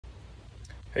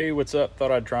Hey, what's up?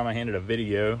 Thought I'd try my hand at a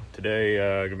video. Today,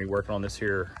 gonna be working on this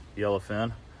here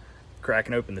Yellowfin.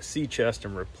 Cracking open the sea chest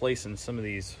and replacing some of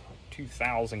these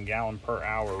 2,000 gallon per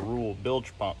hour rule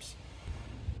bilge pumps.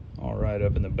 All right,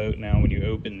 up in the boat now, when you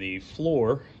open the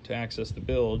floor to access the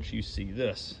bilge, you see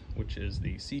this, which is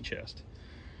the sea chest.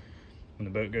 When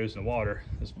the boat goes in the water,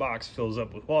 this box fills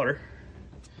up with water.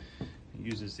 It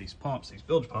uses these pumps, these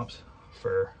bilge pumps,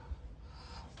 for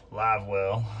live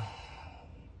well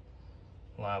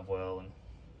and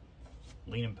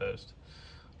leaning post,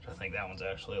 which I think that one's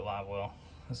actually a live well.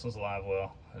 This one's a live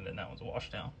well, and then that one's a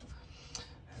washdown.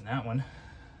 And that one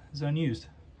is unused.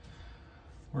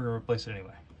 We're gonna replace it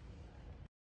anyway.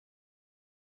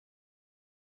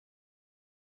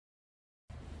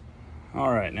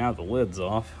 All right, now the lid's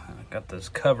off. I've got this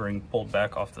covering pulled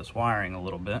back off this wiring a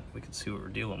little bit. We can see what we're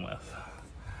dealing with.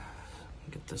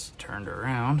 Get this turned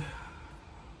around.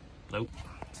 Nope.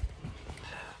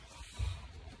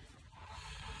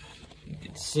 You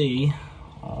can see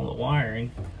all the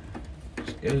wiring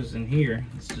just goes in here.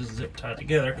 It's just zip tied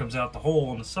together, comes out the hole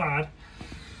on the side,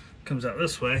 comes out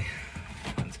this way,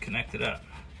 and it's connected up.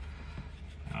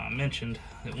 Now, I mentioned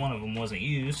that one of them wasn't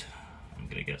used. I'm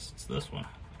gonna guess it's this one.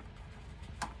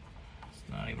 It's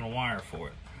not even a wire for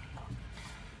it.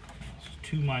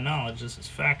 To my knowledge, this is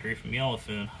factory from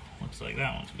Yellowfin. Looks like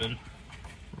that one's been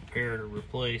repaired or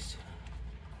replaced.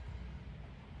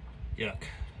 Yuck.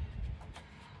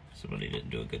 Somebody didn't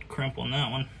do a good crimp on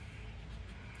that one.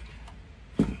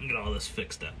 Get all this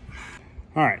fixed up.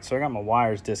 All right, so I got my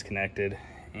wires disconnected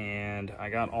and I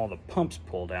got all the pumps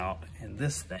pulled out, and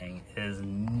this thing is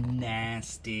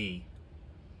nasty.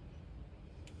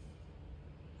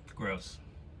 Gross.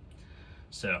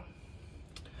 So,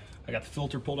 I got the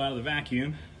filter pulled out of the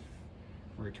vacuum.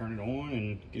 We're gonna turn it on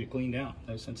and get it cleaned out.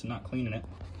 No sense in not cleaning it.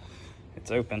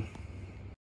 It's open.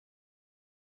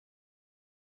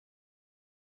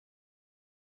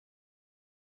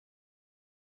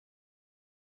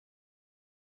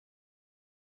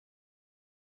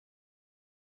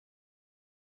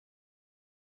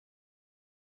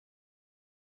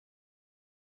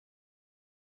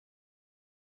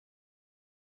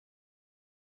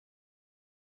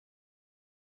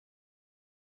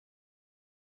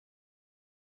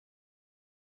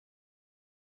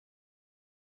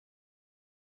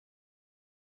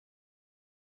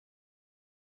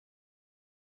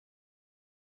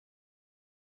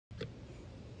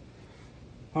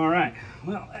 All right,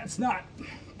 well, that's not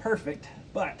perfect,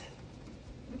 but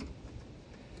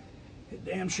it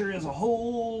damn sure is a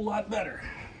whole lot better.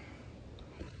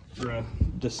 For a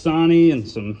Dasani and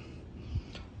some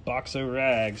Boxo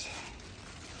rags.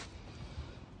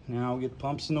 Now we'll get the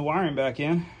pumps and the wiring back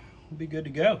in. We'll be good to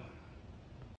go.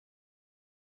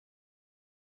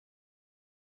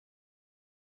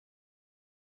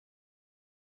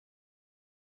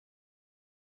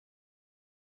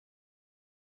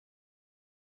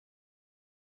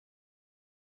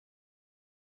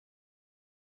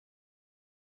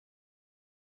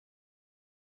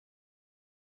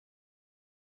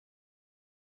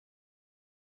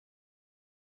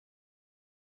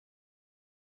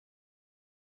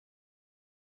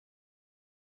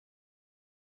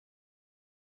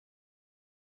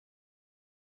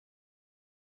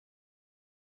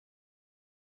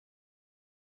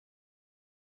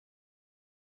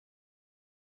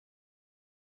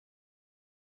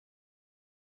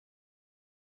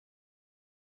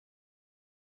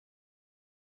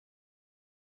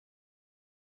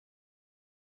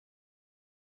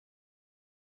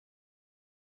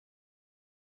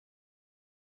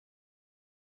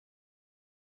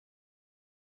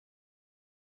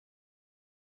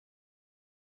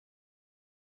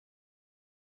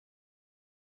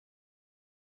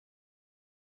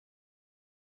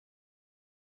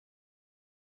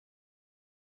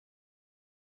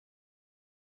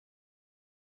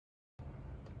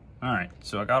 All right,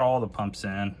 so I got all the pumps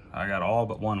in. I got all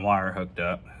but one wire hooked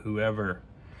up. Whoever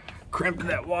crimped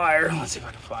that wire, let's see if I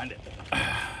can find it.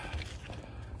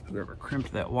 Whoever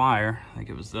crimped that wire, I think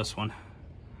it was this one.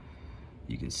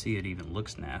 You can see it even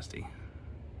looks nasty.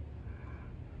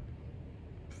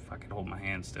 If I could hold my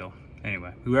hand still.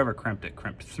 Anyway, whoever crimped it,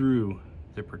 crimped through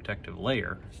the protective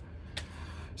layer,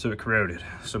 so it corroded.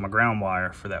 So my ground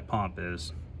wire for that pump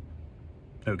is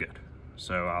no good.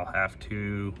 So I'll have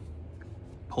to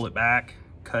pull it back,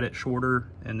 cut it shorter,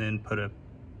 and then put a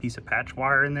piece of patch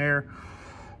wire in there,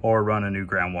 or run a new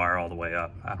ground wire all the way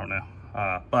up. I don't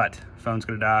know. But phone's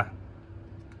gonna die.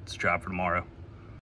 It's a job for tomorrow.